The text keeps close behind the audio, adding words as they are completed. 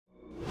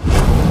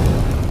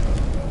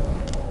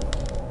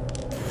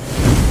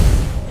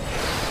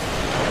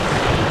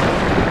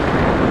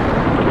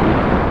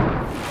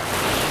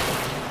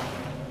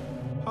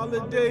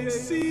holiday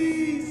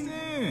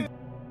season.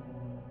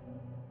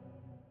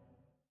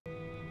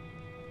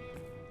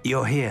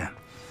 You're here.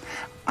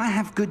 I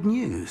have good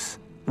news.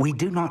 We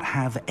do not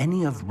have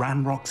any of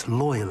Ranrock's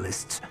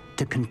loyalists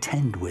to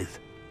contend with.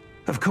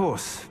 Of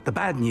course, the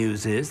bad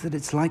news is that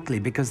it's likely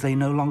because they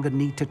no longer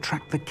need to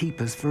track the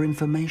Keepers for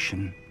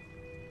information.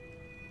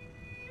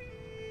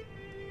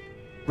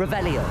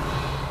 Revelio.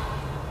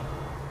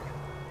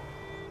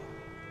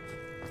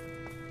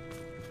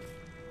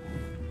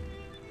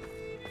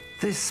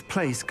 This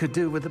place could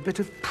do with a bit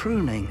of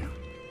pruning.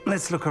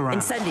 Let's look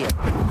around. Incendio.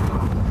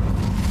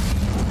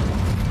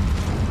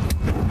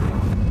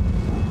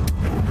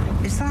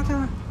 Is that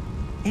a...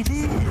 It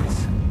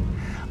is.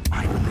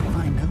 I believe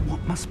I know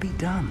what must be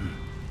done.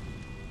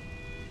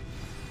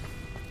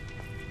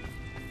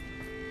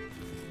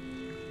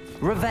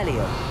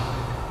 Revelio.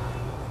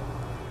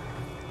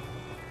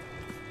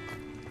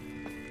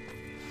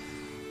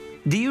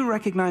 Do you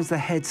recognize the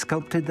head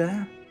sculpted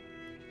there?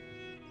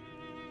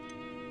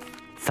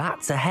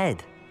 That's a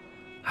head.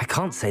 I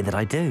can't say that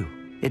I do.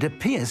 It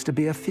appears to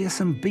be a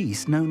fearsome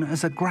beast known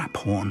as a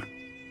graphorn.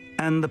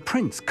 And the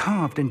prints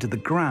carved into the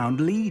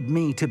ground lead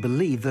me to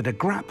believe that a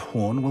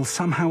graphorn will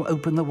somehow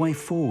open the way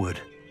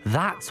forward.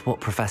 That's what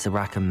Professor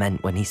Rackham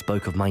meant when he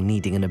spoke of my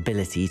needing an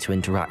ability to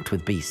interact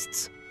with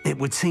beasts. It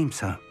would seem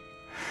so.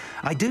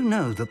 I do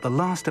know that the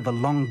last of a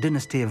long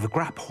dynasty of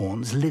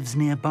graphorns lives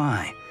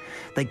nearby.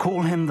 They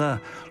call him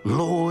the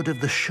Lord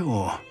of the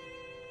Shore.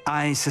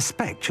 I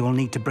suspect you'll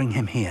need to bring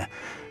him here.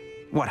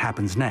 What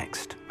happens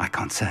next, I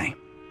can't say.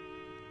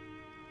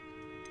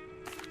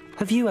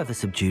 Have you ever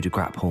subdued a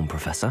graphorn,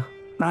 Professor?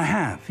 I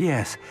have,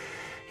 yes.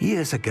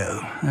 Years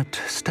ago, at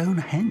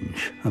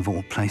Stonehenge, of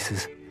all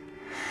places.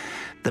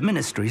 The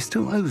Ministry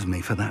still owes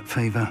me for that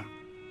favor.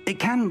 It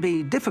can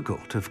be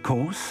difficult, of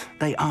course.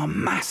 They are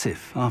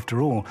massive,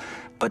 after all,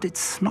 but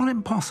it's not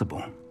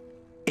impossible.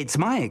 It's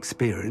my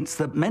experience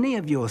that many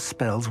of your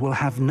spells will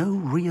have no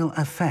real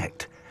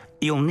effect.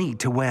 You'll need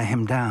to wear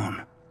him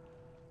down.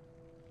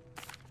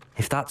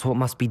 If that's what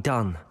must be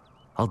done,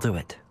 I'll do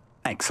it.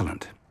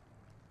 Excellent.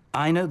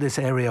 I know this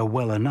area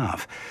well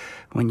enough.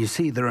 When you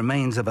see the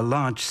remains of a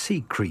large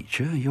sea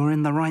creature, you're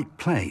in the right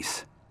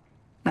place.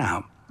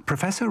 Now,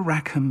 Professor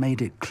Rackham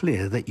made it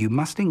clear that you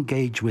must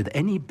engage with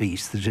any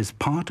beast that is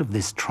part of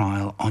this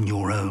trial on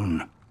your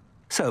own.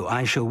 So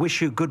I shall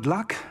wish you good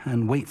luck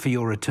and wait for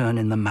your return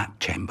in the map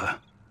chamber.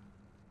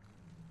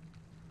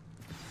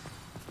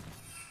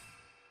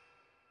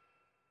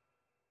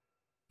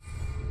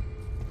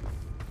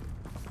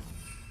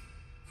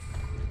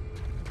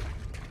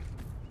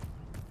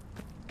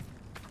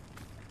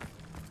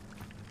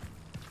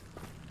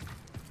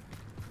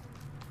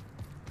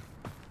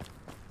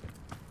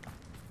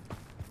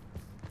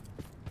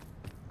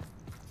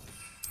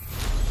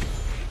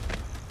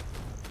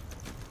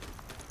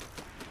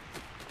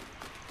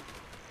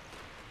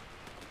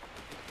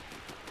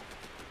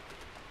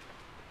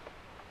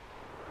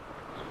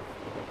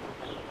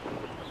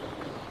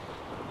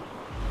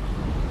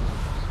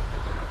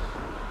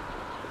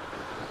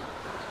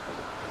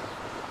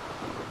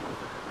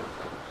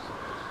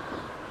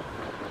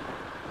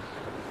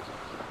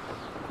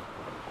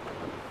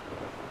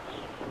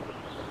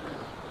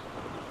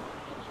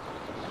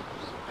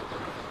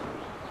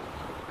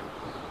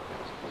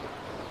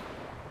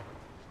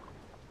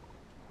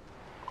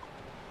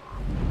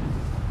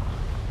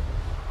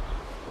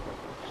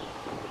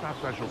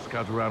 Perhaps I shall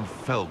scout around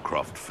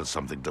Felcroft for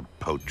something to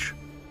poach.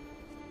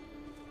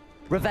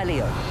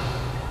 Revelio.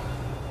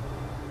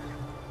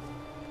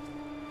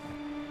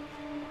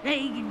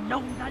 They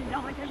know the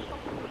light and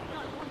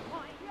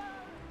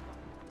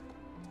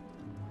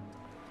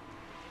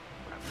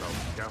Perhaps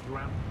I'll scout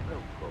around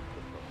Felcroft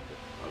for something to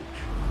poach.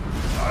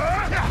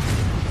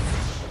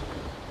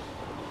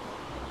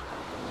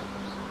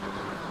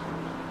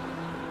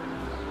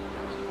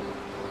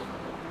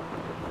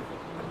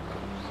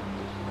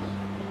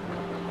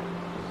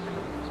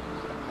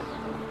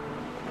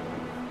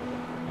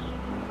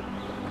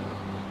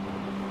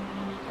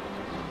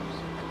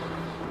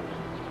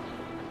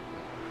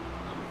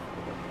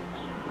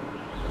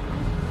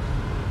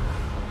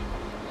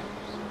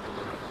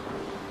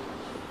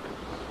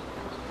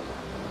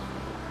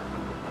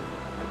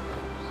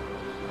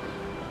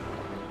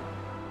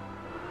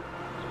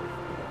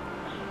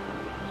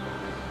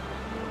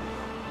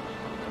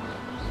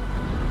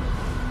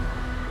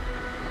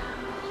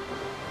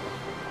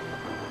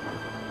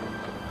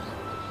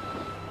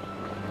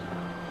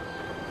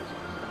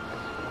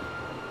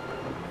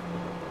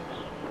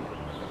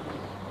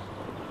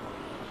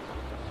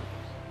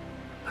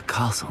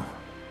 Castle.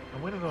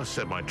 And where did I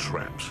set my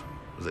traps?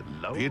 Was it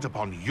low? Be it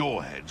upon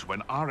your heads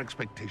when our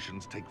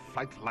expectations take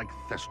flight like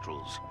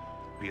thestrals.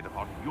 Be it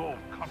upon your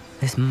comfort.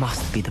 This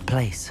must be the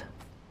place.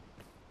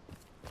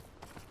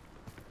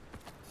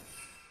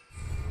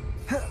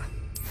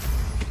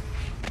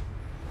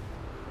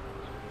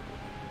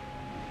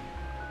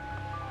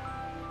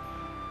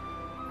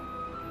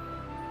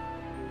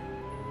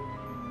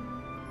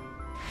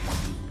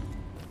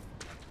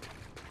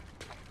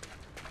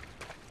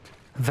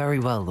 Very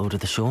well, Lord of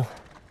the Shore.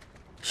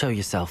 Show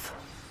yourself.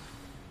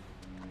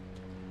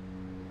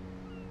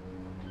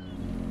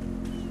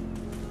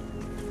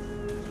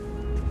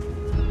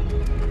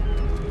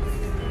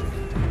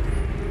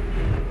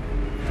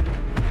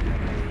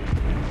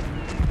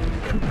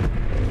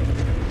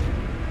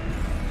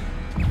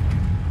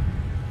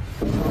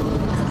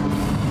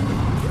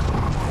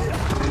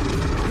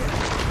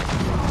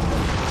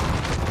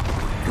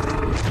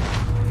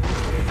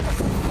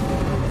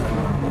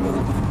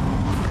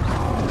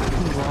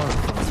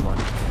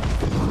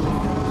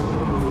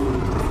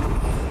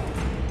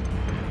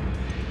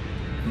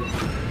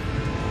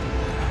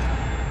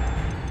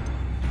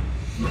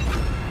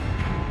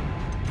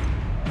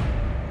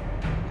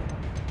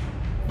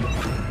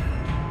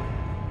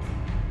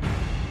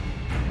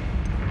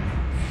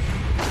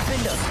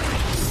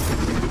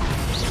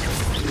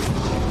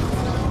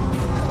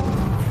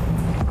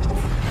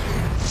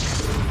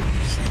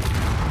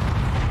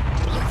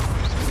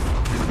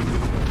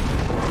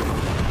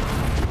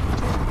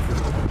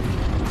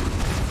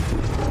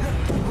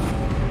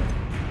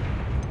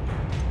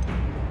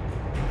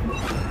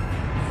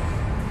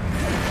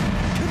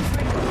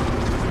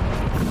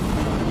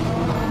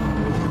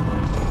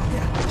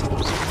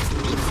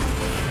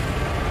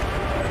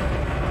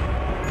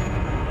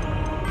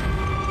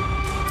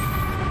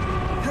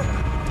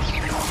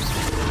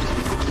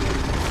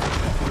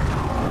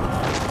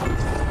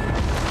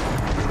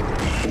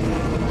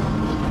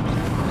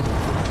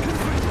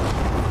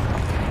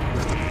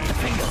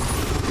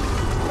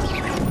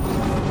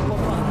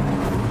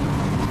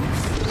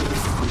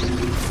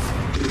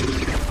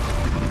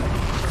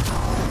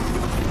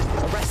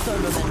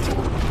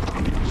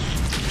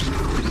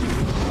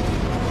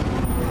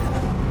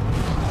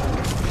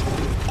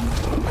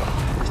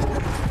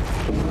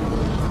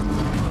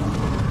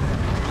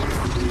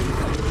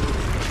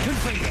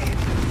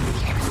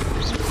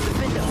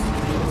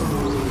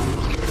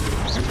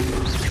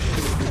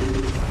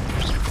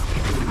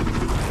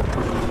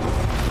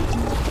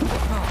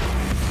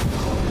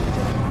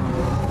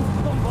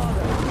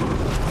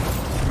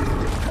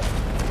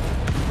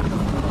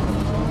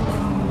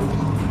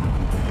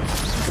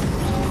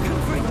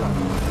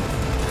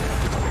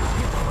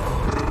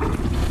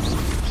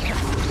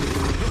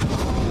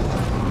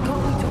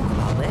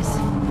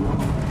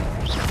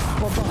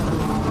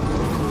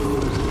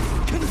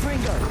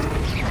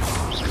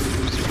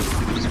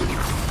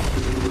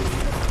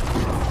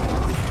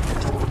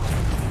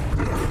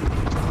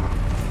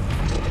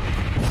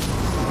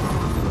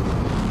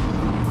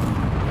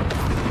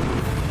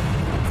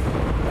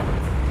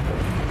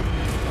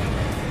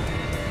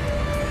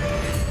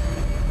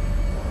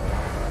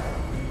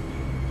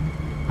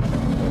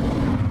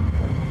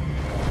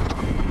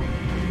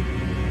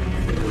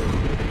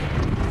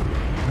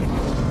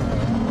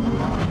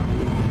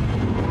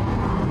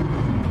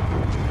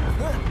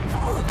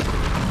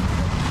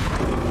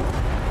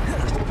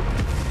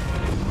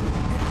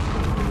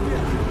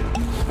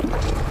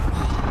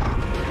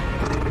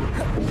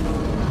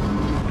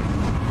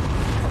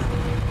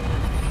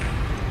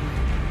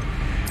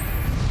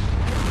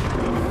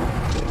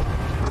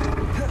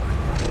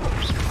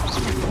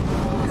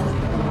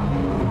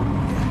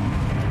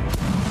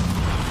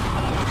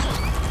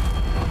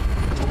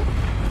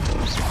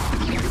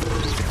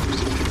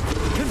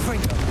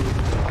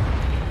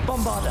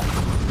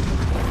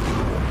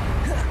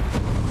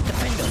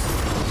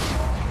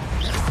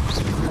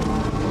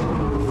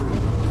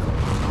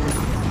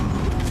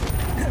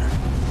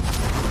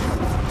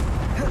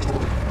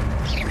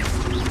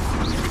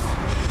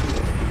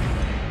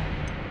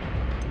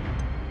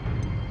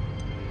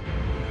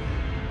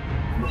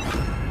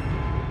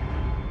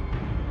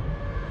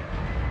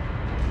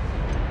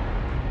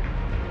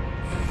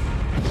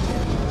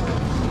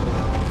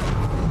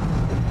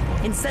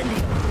 Incendio!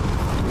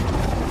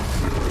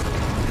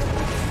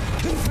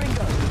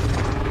 Confringo!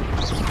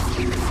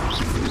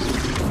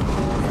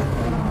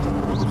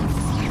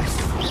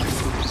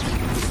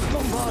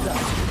 Bombarda!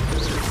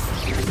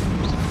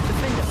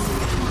 Defender!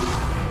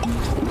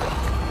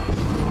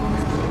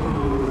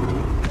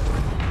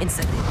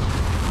 Incendio!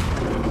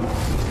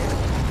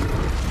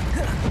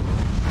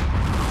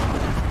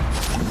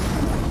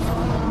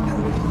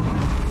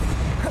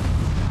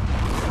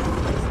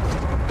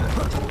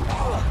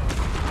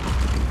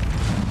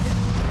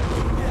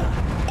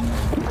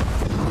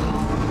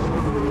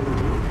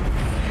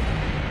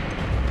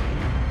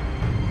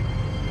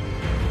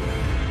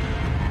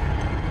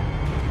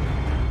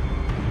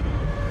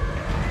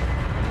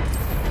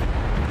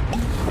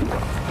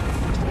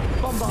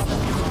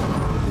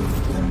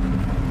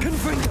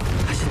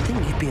 I should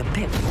think you'd be a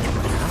bit weaker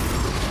by now.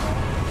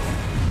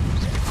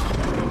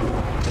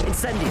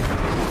 Incendio!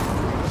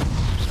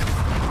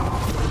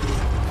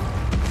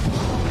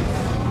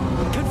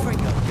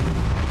 Confringo!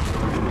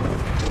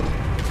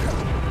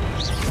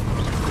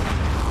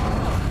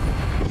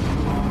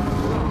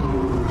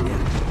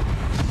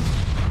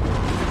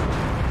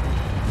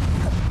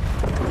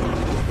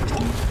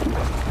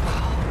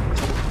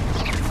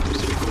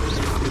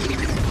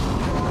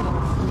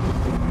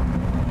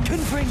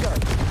 Confringo!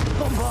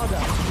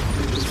 Bombarda!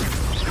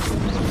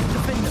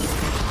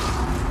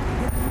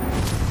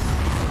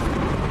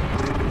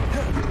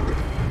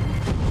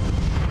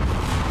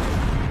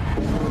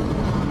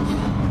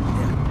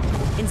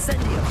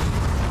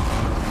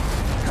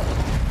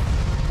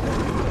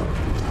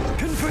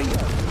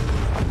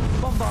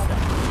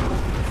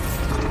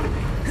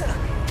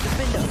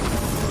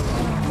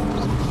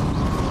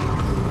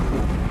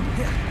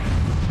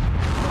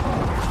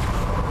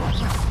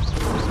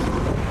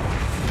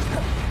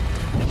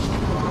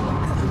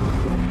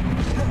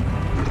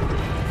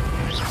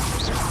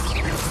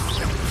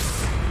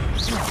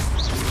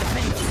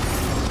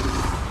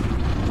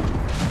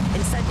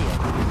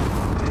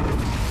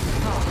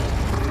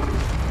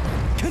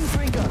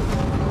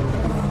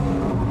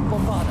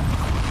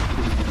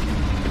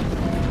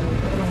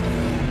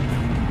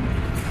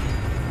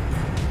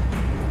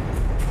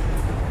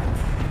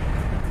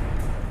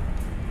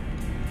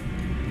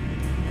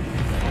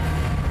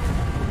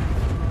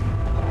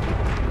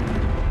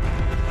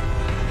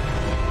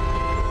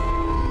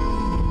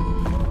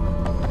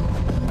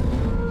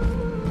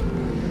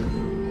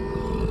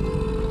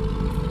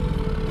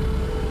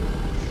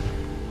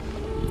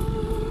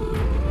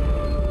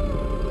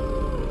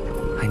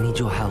 need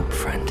your help,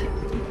 friend.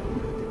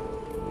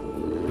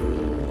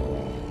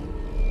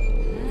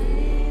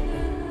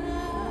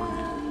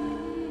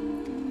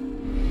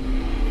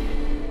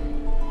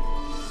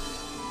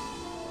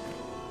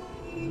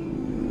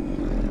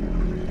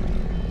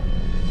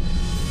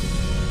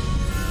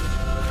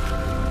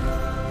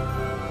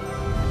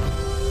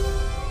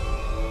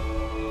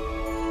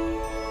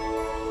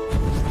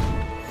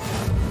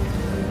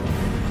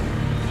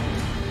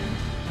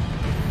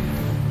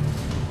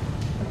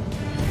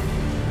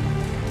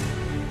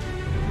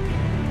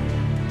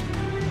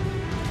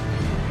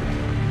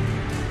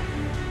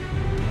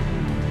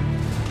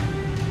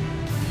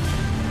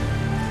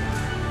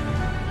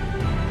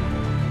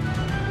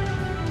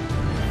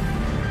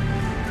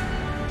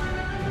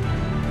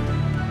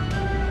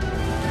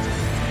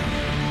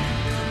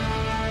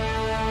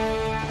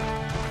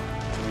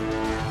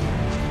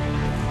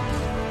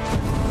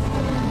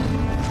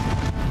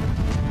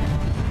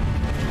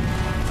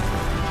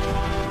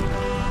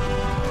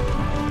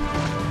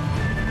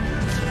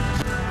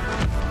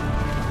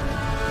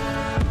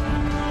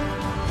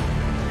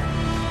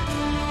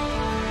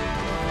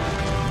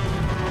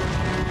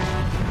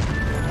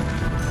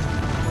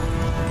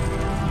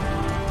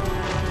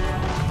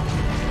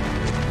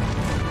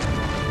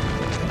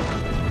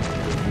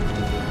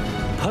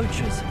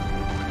 Poachers.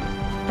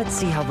 Let's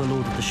see how the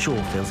Lord of the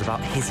Shore feels about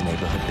his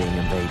neighborhood being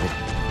invaded.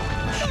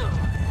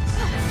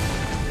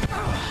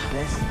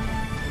 There's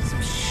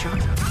some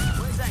shut up.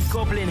 Where's that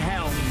goblin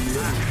hell, you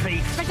little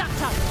thief?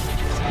 Reductor!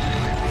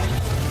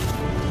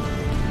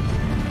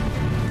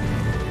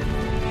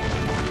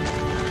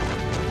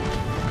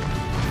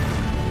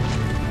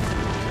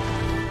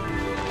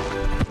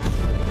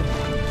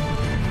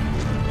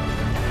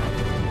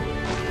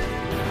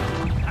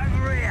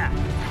 Over here!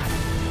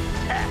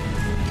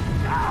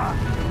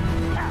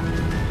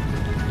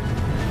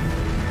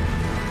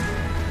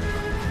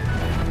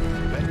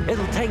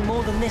 It'll take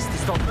more than this to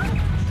stop them.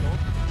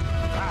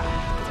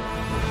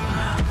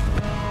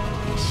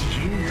 It's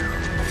you.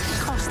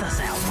 Cost us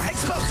outright.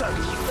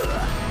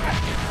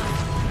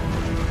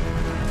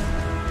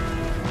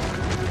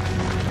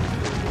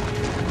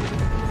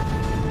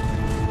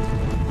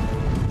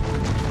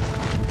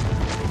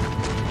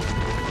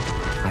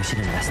 I should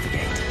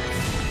investigate.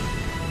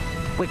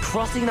 We're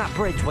crossing that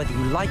bridge whether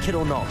you like it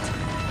or not.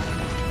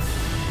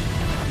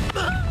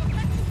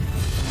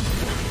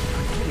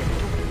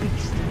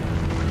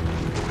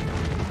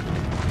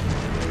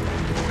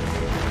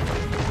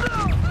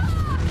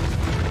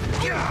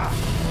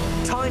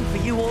 Time for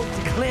you all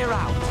to clear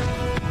out.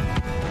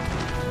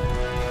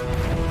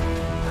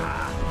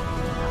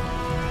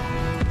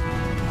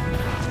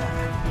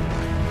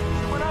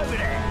 Someone over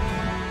there.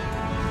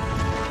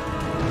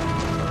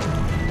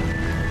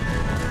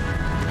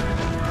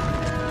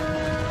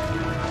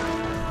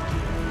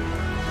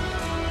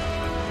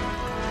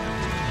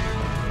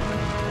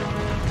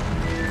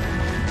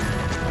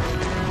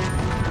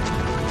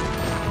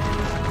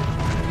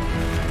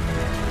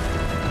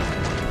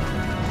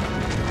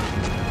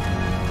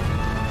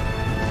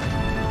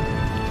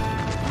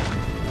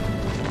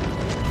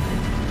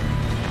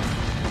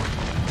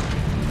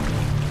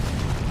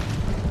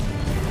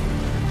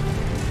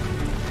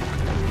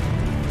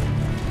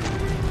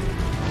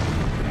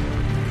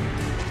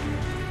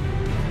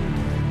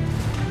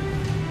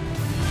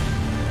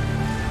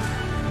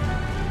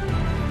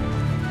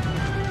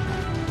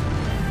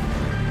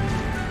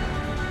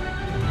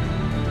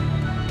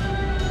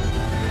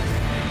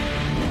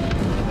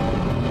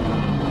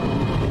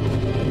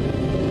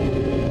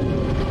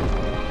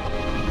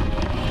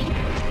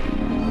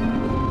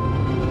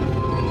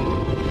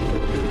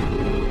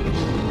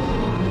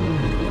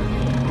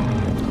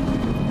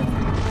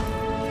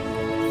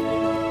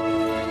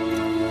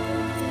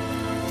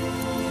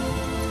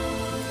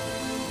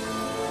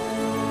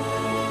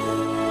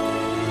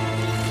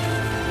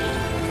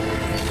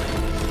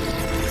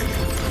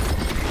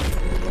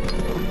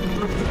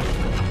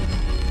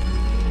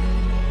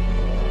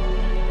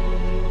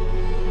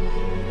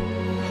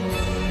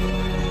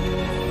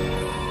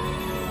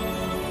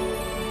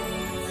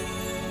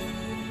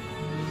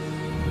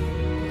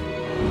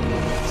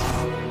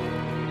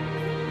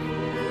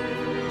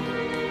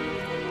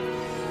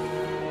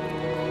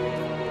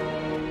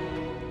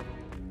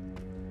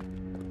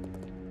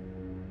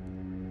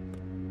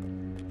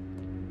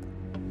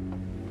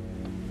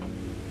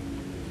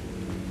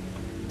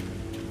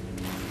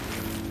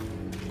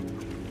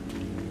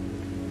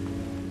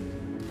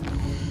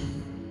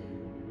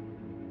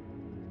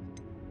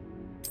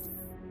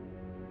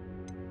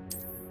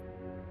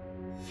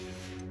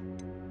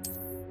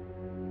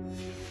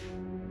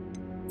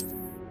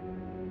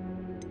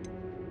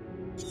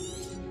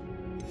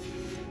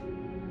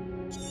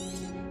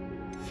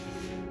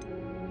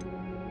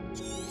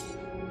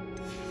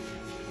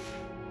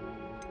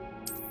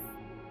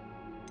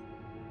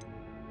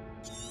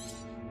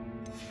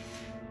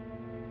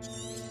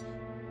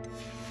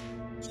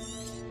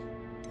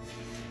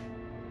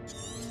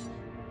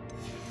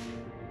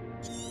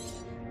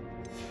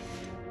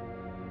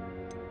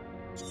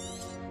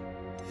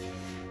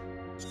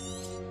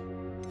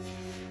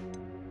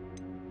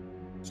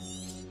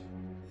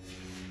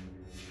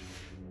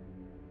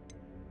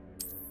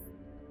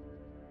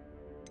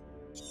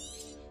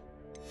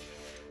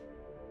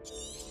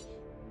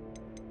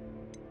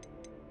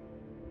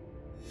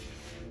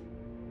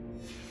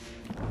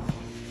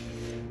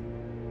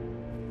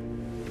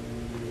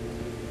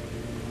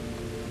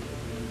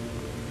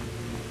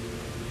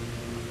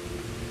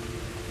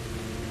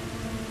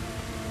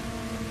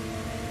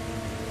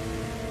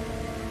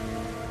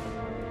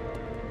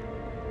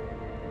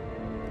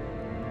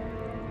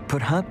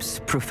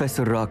 Perhaps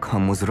Professor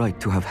Rackham was right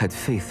to have had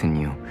faith in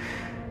you.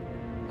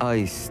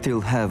 I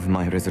still have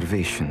my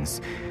reservations.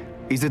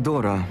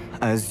 Isadora,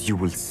 as you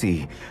will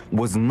see,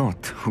 was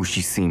not who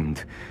she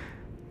seemed.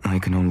 I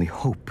can only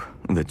hope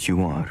that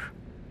you are.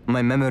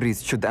 My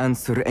memories should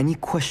answer any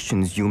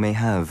questions you may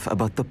have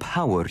about the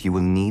power you will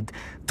need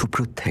to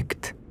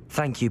protect.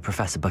 Thank you,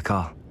 Professor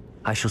Bakar.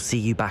 I shall see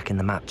you back in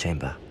the map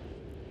chamber.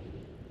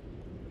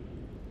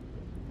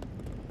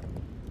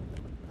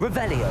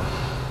 Revelio!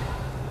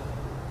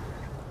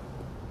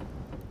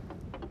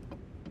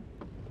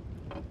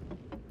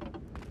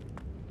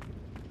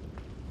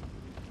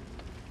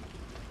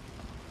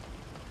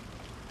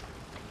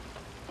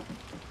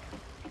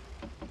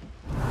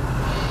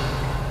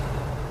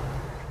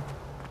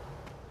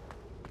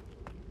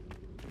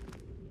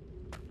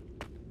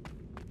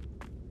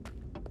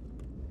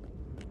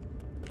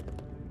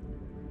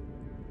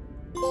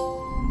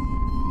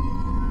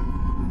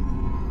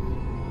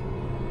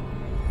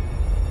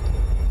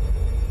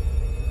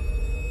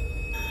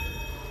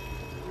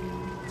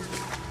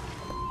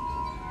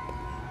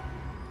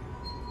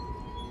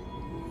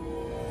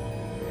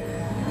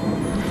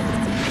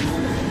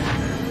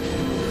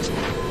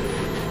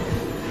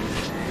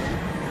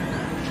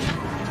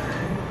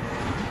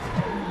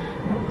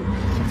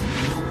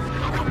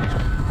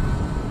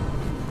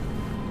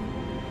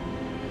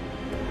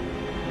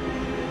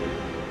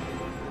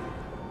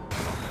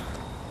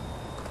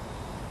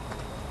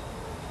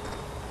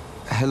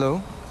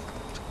 Hello?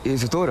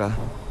 Isadora?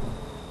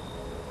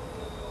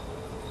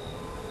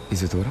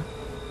 Isadora?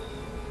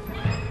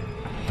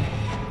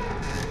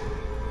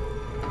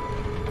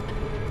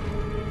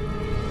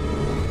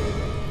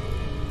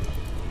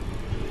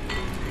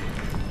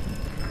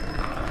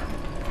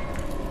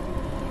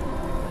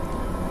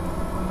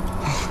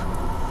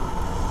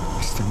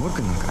 Mr.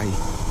 Morganach,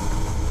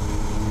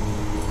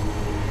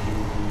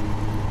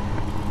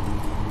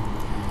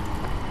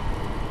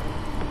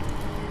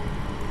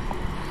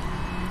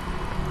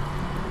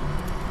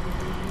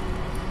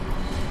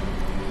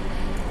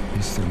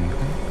 Mr.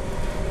 Morgan?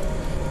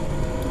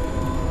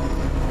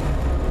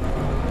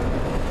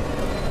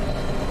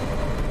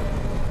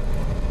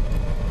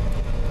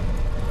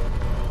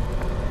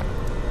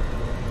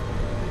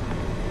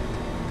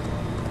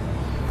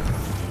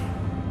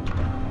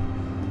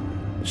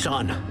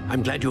 Son,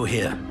 I'm glad you're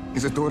here.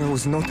 Isadora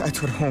was not at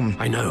her home.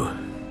 I know.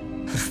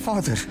 Her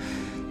father...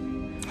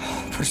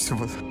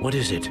 Percival. What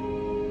is it?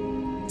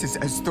 It is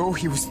as though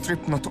he was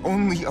stripped not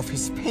only of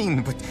his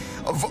pain, but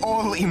of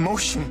all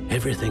emotion.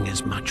 Everything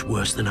is much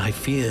worse than I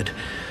feared.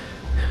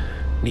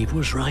 Neve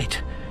was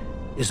right.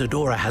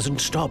 Isadora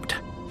hasn't stopped.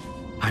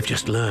 I've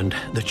just learned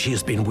that she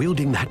has been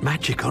wielding that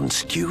magic on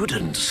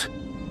students.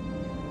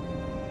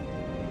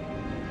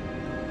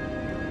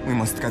 We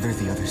must gather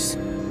the others.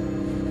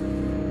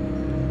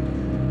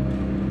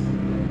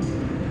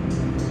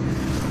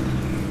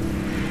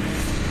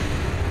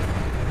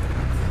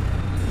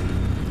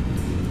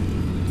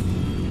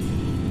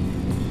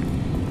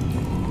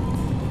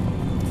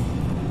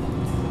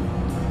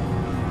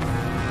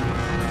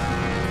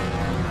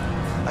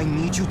 I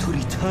need you to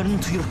return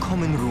to your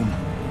common room,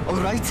 all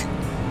right?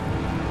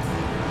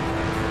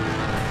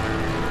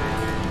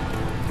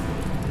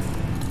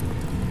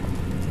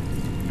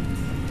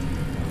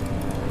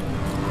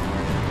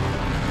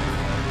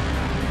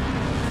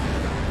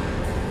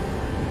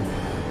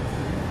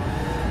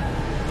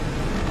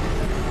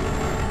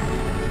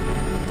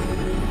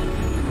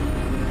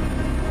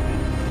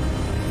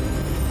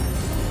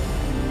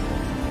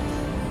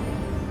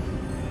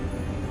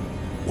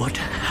 What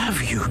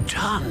have you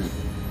done?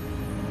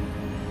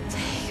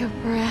 Take a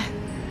breath.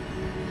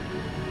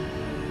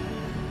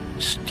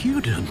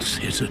 Students,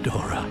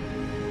 Isadora.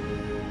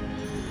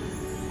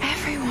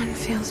 Everyone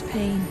feels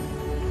pain.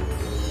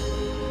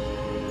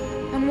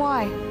 And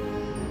why?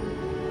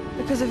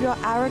 Because of your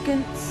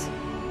arrogance?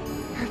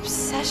 Your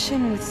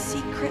obsession with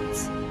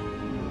secrets?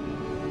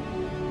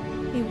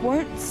 He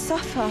won't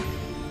suffer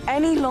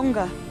any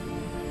longer.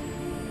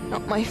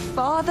 Not my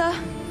father,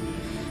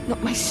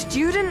 not my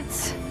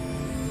students,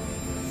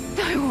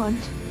 no one.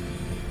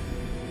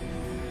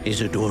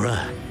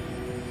 Isadora,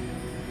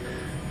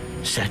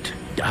 set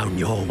down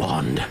your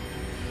wand.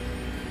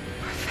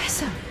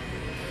 Professor,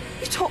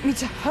 you taught me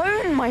to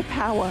hone my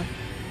power,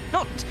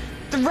 not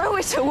throw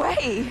it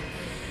away.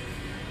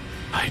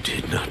 I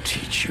did not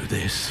teach you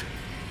this.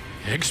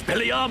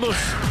 Expelliarmus!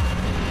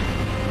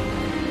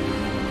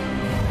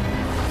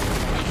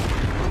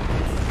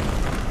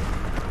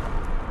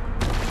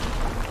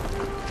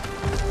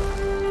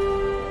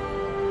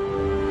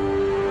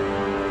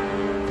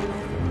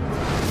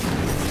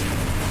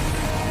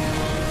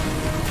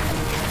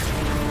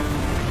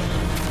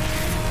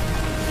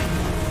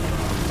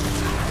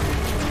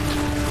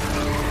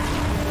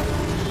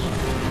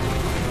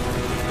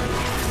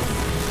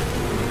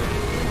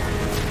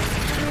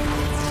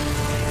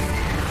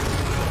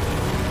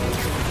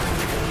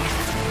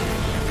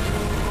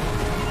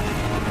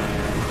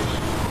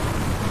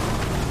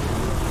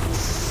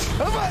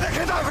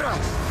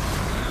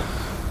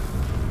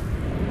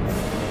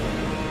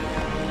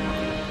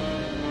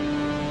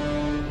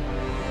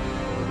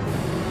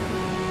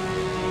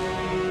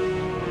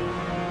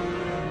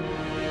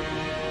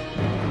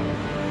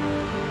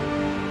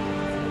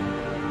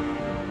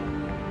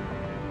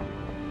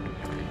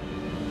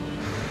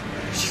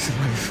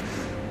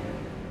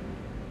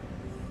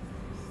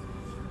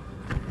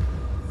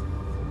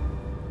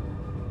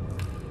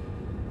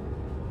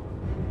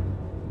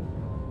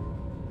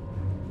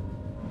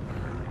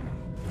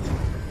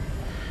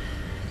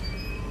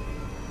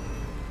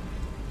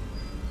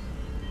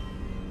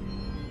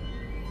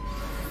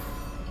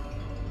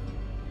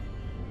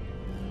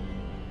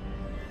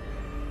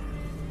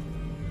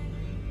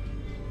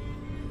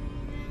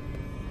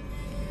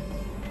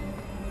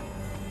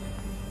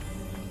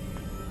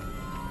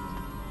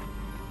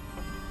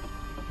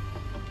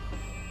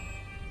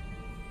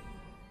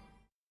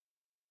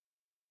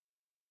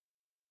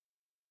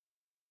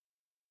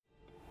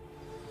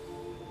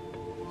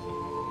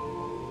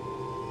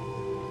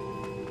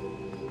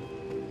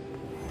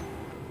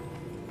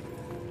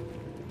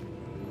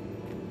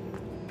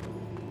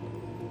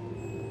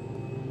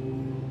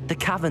 The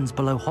caverns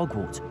below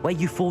Hogwarts, where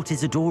you fought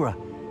Isadora.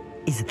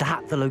 Is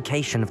that the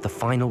location of the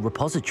final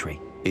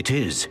repository? It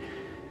is.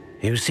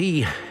 You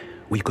see,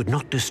 we could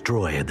not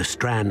destroy the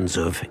strands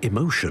of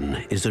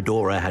emotion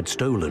Isadora had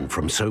stolen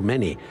from so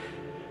many.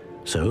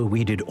 So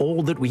we did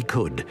all that we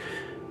could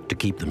to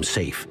keep them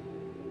safe.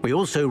 We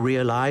also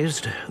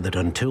realized that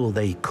until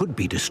they could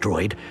be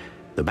destroyed,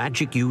 the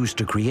magic used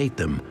to create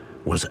them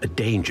was a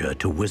danger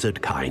to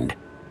wizard kind.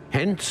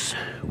 Hence,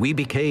 we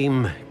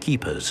became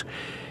keepers.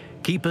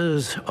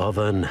 Keepers of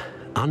an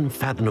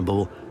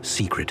unfathomable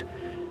secret.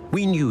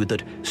 We knew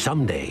that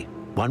someday,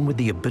 one with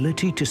the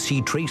ability to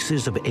see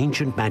traces of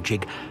ancient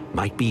magic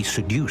might be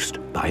seduced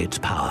by its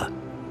power.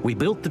 We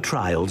built the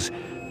trials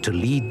to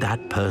lead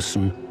that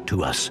person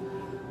to us,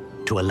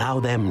 to allow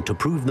them to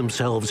prove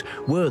themselves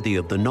worthy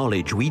of the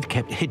knowledge we'd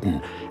kept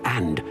hidden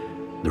and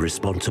the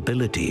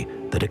responsibility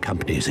that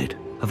accompanies it.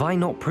 Have I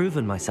not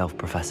proven myself,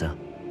 Professor?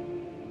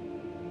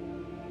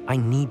 I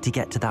need to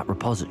get to that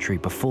repository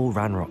before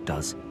Ranrock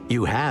does.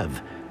 You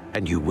have,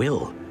 and you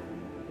will.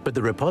 But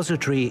the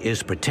repository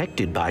is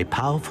protected by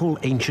powerful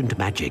ancient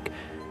magic.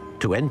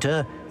 To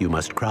enter, you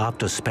must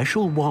craft a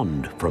special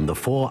wand from the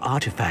 4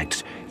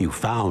 artifacts you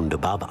found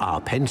above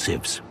our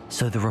pensives.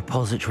 So the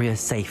repository is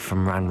safe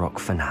from Ranrock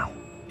for now.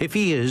 If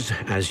he is,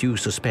 as you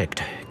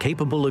suspect,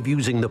 capable of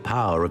using the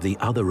power of the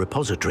other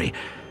repository,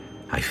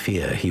 I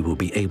fear he will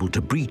be able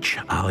to breach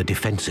our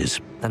defenses.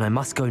 Then I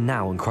must go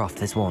now and craft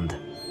this wand.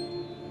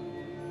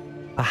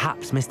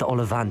 Perhaps Mr.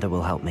 Ollivander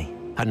will help me.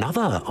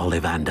 Another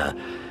Ollivander?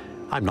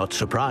 I'm not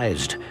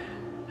surprised.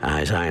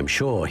 As I am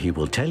sure he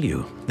will tell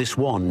you, this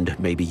wand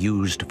may be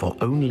used for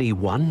only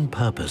one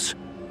purpose.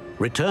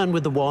 Return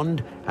with the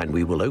wand, and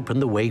we will open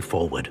the way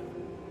forward.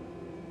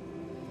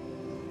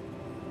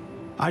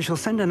 I shall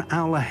send an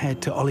owl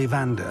ahead to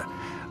Ollivander.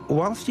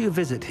 Whilst you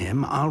visit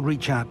him, I'll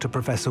reach out to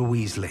Professor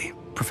Weasley.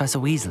 Professor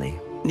Weasley?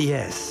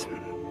 Yes.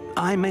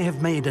 I may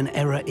have made an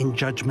error in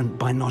judgment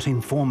by not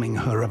informing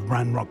her of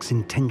Ranrock's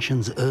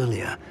intentions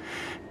earlier.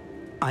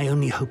 I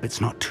only hope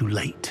it's not too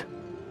late.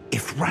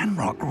 If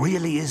Ranrock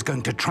really is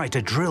going to try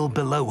to drill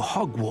below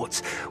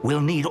Hogwarts,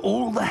 we'll need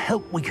all the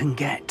help we can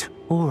get.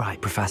 All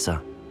right,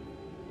 Professor.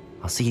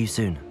 I'll see you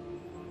soon.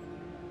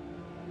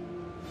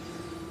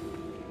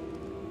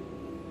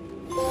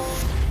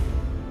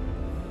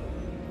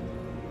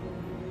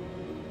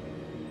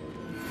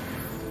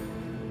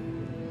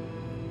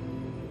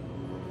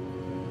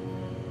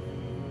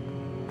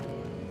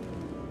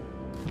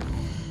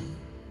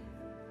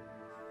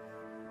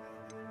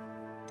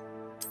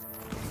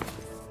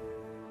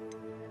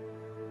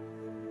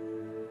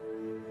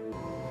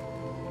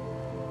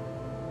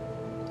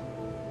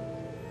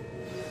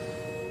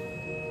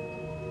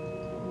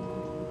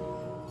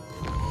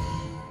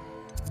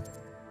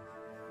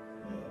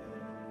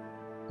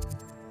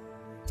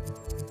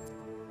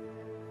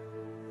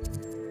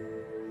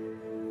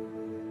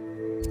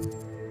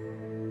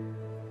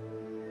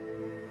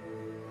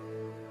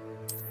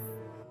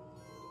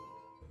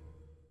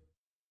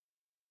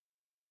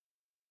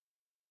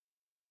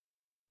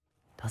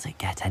 Does it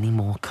get any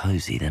more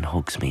cozy than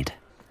Hogsmeade?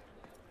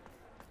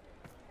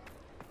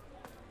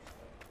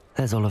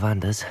 There's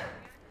Ollivander's.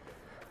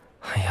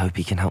 I hope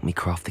he can help me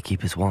craft the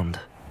Keeper's wand.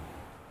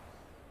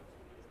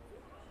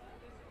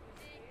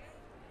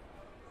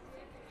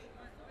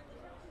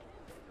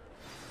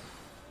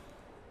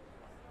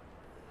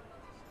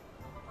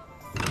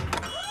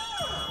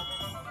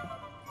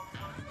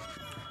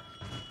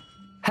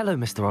 Hello,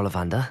 Mr.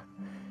 Ollivander.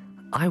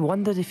 I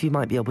wondered if you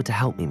might be able to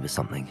help me with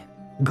something.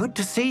 Good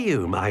to see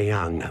you, my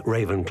young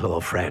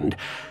Ravenclaw friend.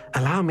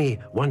 Allow me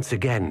once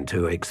again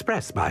to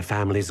express my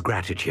family's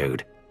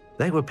gratitude.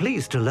 They were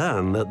pleased to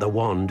learn that the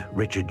wand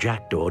Richard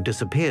Jackdaw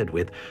disappeared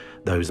with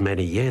those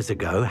many years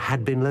ago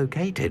had been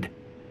located,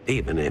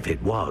 even if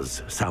it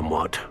was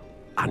somewhat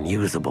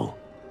unusable.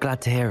 Glad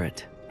to hear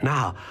it.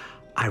 Now,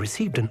 I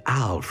received an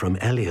owl from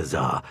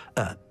Eleazar,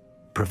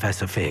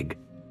 Professor Fig.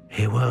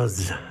 He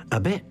was a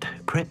bit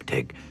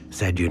cryptic,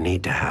 said you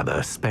need to have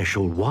a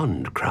special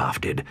wand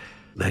crafted,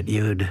 that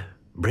you'd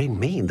bring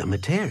me the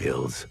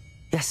materials.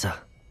 Yes, sir.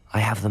 I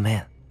have them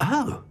here.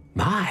 Oh,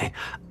 my.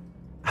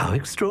 How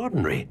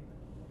extraordinary.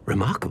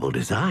 Remarkable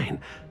design.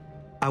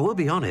 I will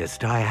be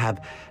honest, I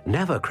have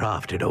never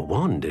crafted a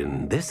wand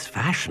in this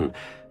fashion.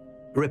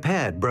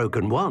 Repaired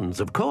broken wands,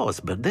 of course,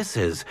 but this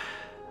is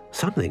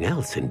something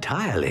else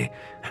entirely.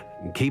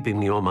 Keeping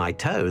me on my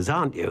toes,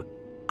 aren't you?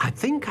 I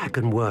think I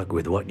can work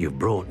with what you've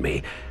brought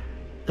me.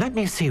 Let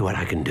me see what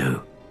I can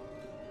do.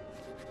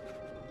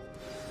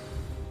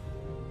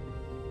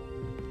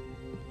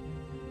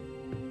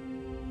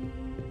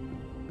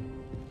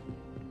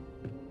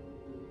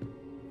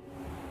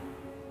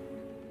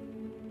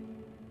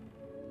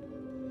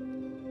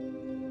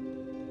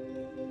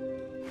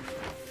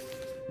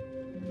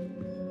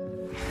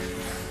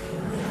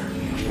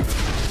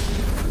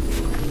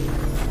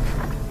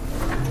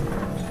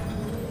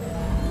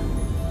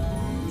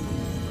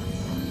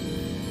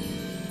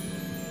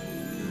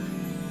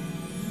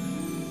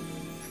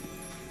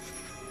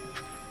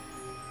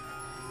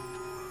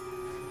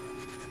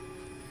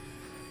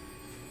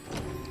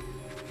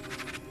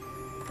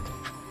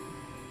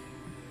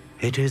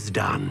 It is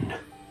done.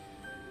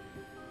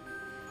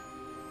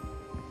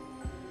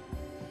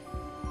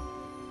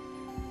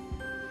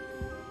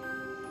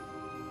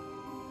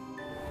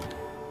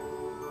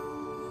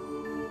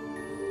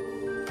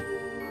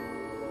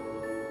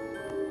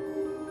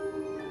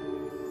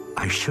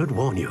 I should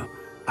warn you,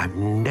 I've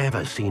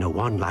never seen a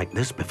wand like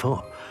this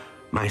before.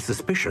 My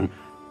suspicion,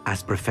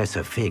 as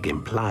Professor Fig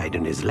implied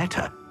in his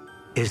letter,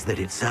 is that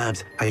it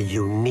serves a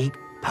unique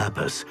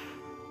purpose.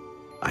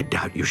 I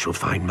doubt you shall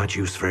find much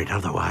use for it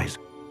otherwise.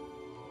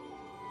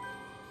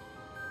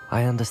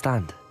 I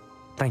understand.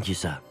 Thank you,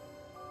 sir.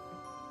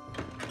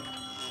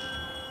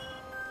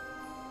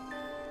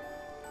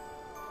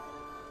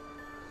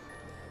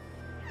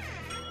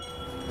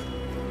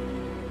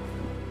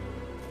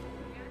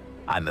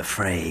 I'm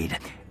afraid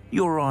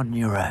you're on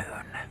your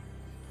own.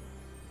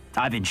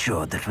 I've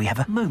ensured that we have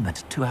a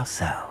moment to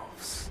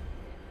ourselves.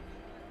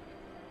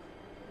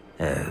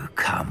 Oh,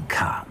 come,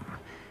 come.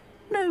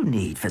 No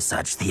need for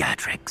such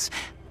theatrics.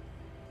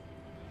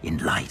 In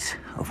light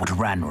of what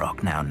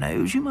Ranrock now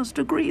knows, you must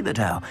agree that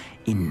our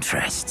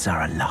interests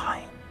are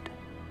aligned.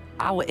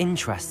 Our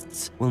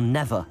interests will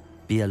never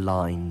be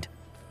aligned.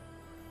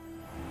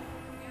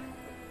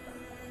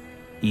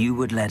 You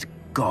would let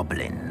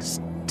goblins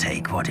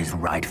take what is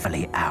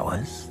rightfully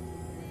ours?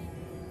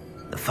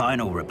 The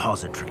final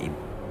repository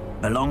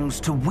belongs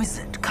to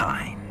wizard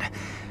kind.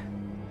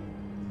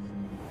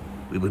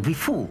 We would be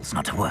fools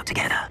not to work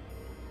together.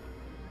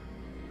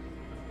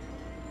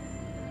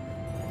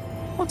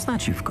 What's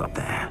that you've got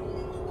there?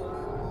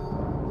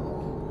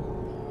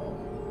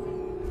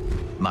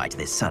 Might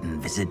this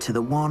sudden visit to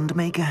the Wand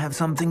Maker have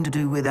something to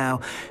do with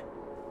our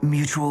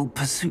mutual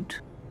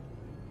pursuit?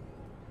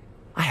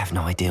 I have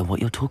no idea what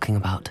you're talking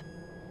about.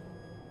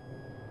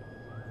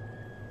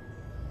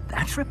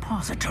 That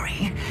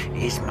repository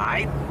is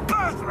my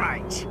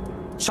birthright!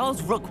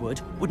 Charles Rookwood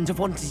wouldn't have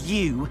wanted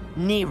you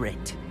near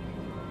it.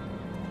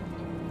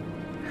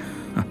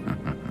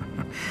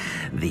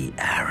 The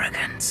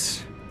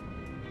arrogance.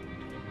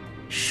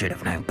 Should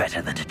have known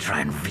better than to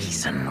try and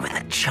reason with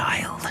a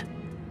child.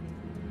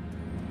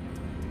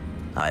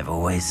 I've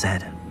always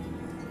said,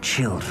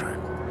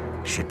 children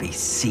should be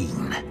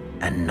seen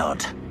and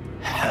not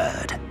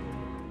heard.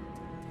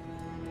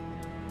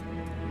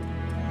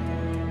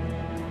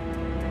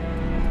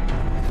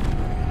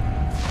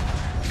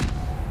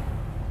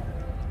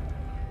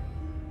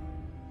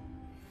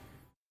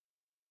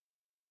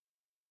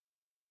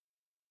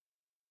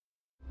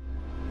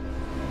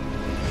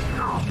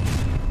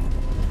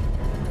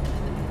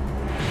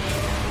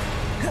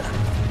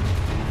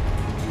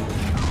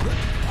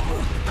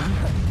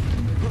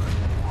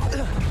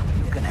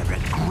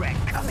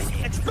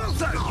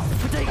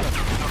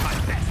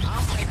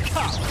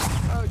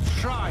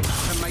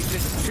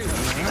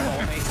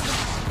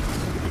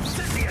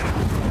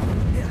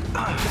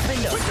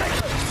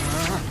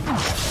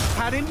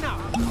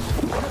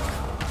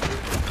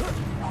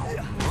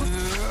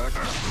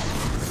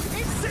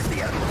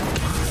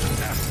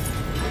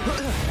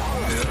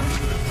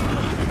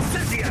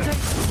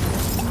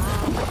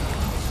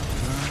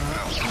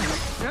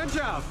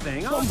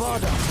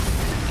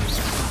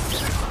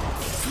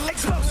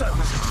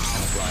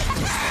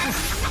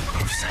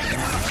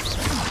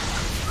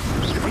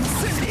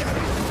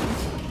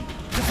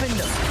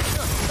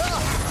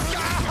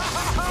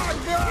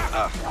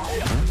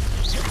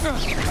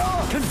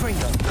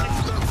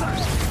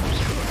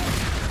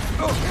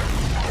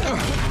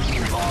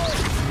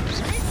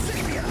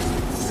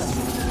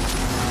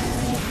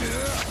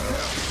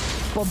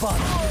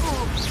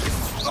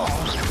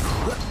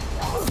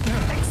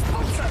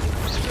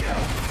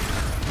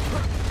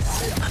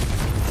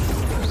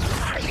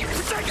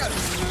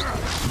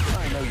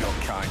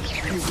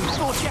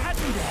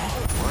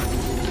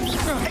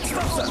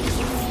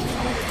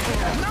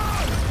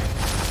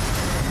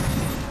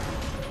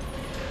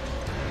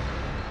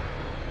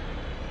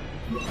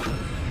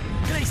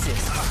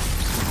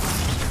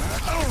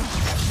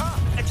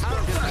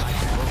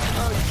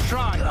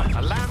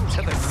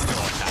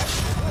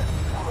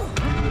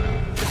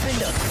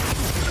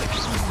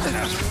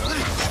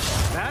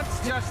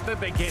 That's just the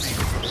beginning.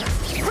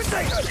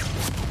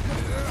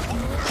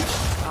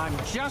 I'm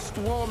just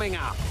warming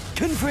up.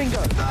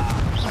 Confringo!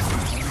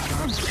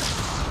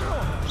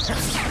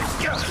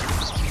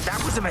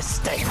 That was a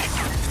mistake.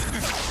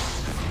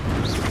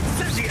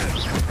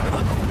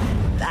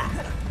 That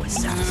was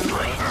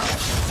satisfying.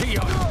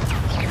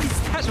 Is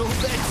that all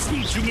they're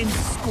teaching in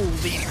school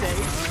these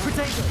days?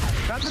 Potato!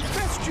 That's the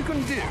best you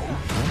can do.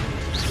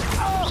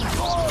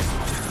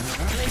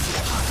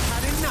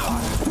 Had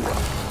enough.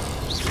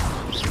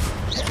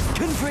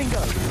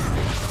 Confringo!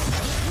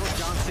 You're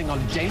dancing on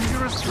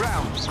dangerous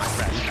ground, my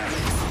friend.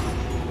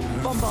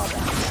 Bombarda!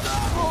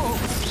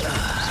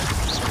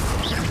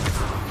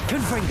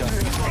 Confringo!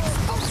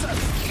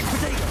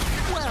 Potato!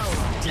 Well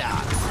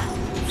done.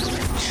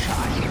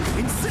 Child.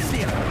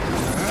 Incendio!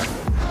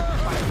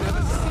 I've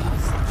never seen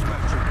such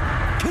magic.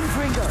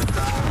 Confringo!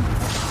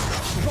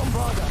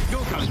 Bombarda!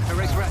 You're going to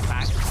regret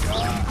that. Oh,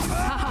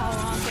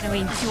 I'm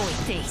going to enjoy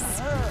this.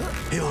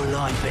 Your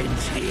life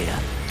ends here.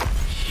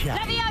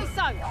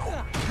 Levioso!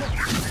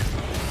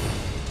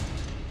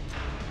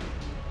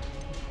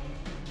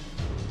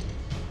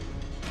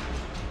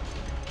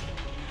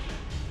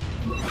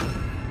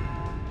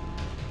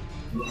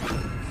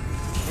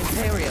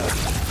 Imperial.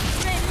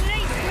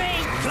 Release me!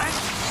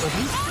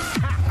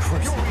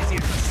 You're easier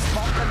to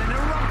spot than an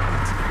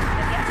irrelevant.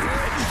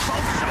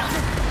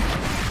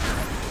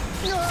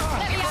 You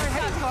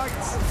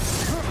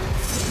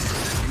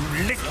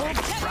little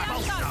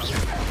troublesome.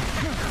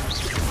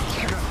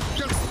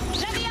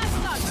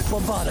 Levioso!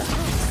 Bombarda.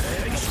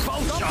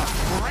 Expulsor!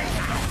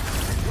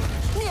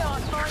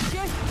 Neon, aren't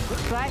you?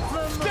 Back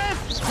from...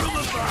 Death from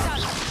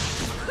above!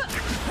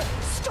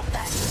 Stop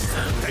that!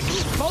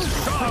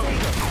 Expulsor!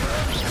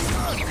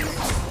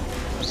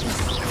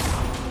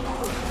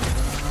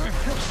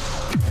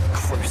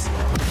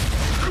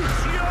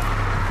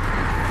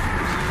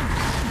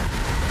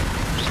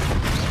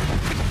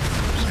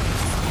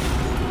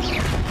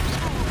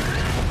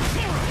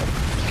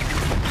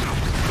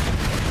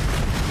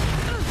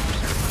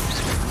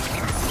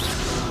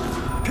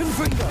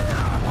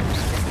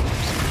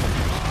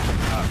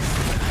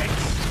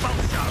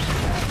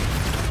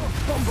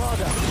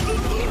 Bombarda.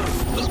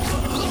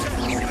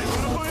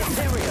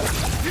 Imperial.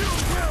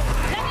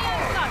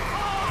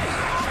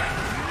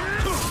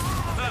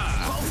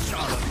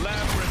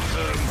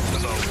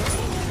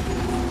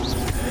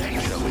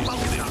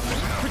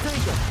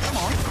 Protego, come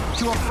on.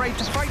 Too afraid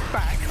to fight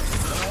back?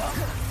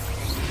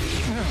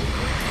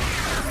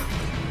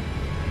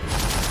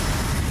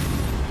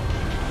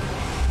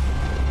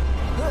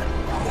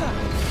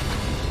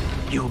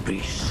 You'll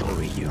be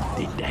sorry you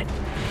did that.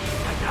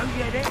 I don't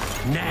get it.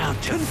 Now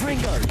to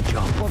Confringo,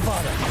 John.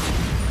 Bombarda.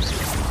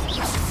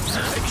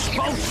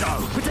 Expulso!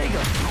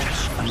 Protego.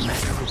 Just a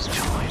matter of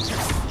time.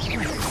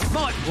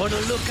 Might want to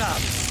look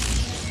up.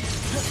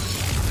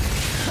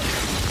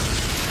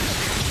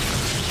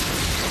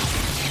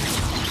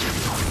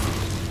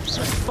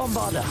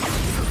 Bombarda.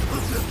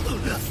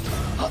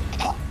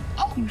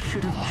 You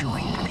should have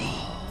joined me.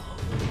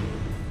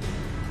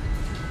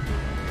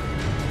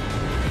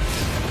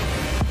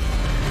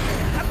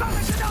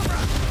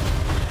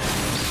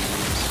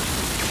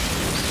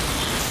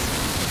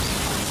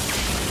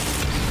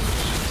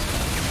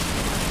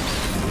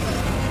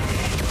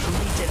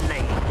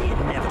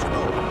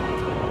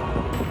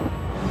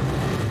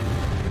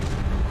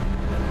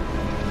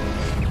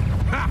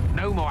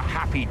 No more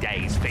happy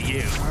days for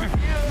you.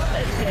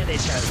 Let's get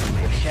this over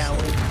with, shall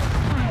we?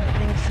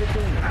 Things to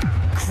do.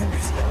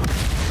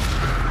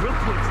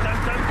 Rookwoods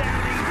don't go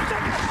down easy.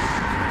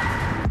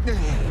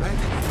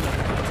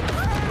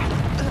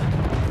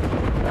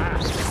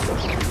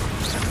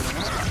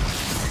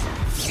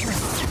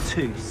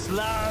 Too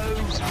slow.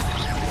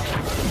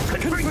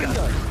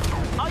 Confringo.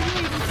 Are you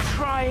even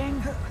trying?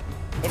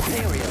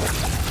 Imperial.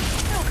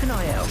 How can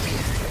I help you?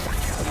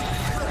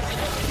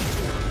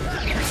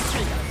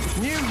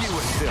 Knew you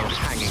were still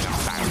hanging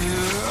about.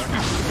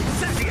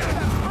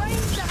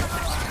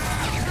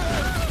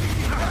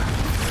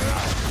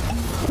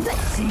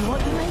 Let's see what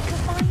you make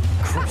of my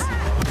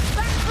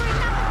Back for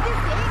another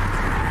visit?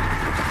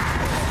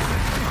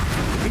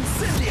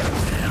 Incendio!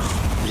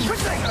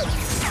 Protego!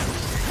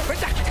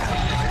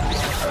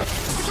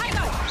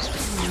 Potato!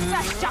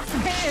 That's just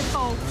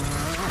pitiful!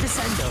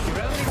 Descendo.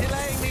 You're only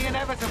delaying the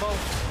inevitable.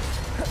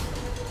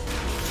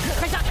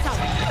 Reducto!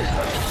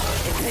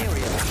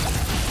 Imperial.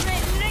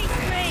 Release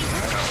me!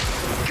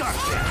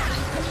 Gotcha!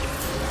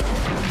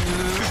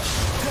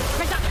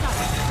 Reducto!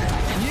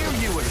 Knew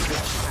you were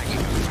still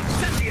hanging.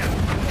 Incendio!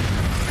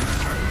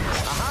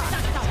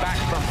 Back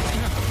from...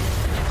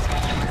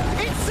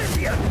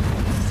 Incendio!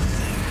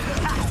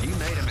 You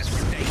made a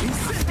mistake.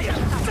 Incendio!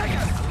 Take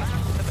it!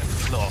 To the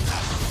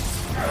slaughter.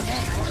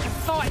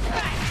 Fight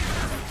back!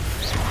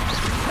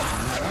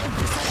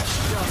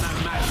 You're no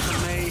match for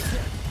me.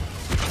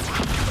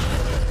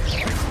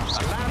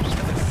 A lamb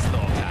to the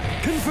slaughter.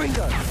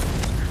 Confringo.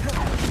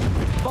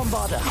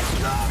 Bombarda.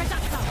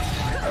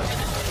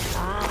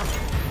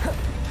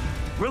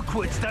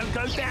 Rookwoods don't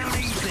go down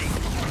easy.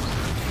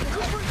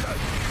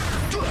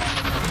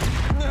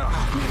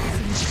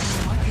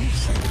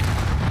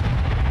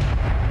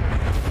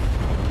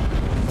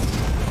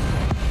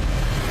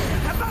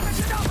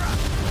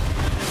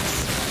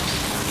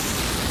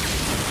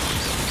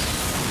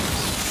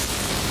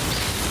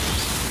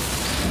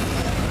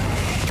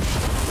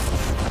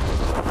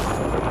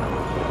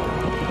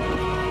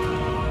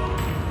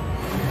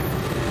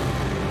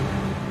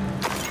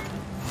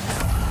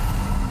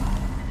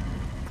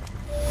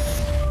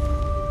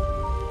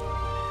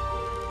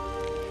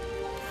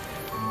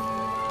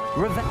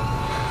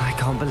 I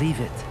can't believe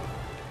it.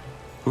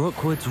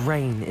 Rookwood's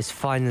reign is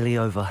finally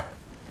over.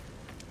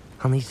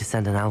 I'll need to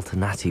send an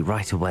Alternati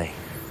right away.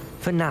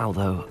 For now,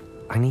 though,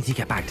 I need to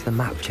get back to the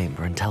map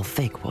chamber and tell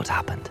Fig what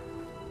happened.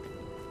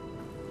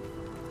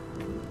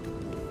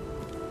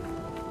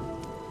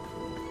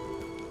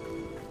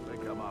 They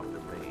come after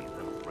me,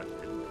 they'll rest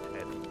in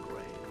 10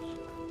 graves.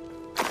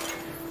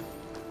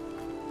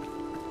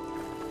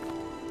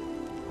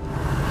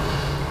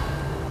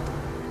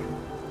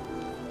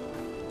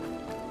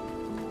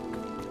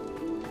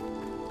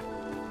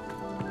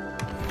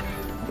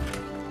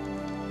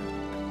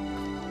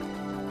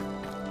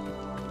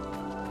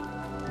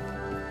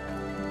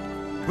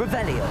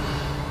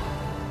 Revelio.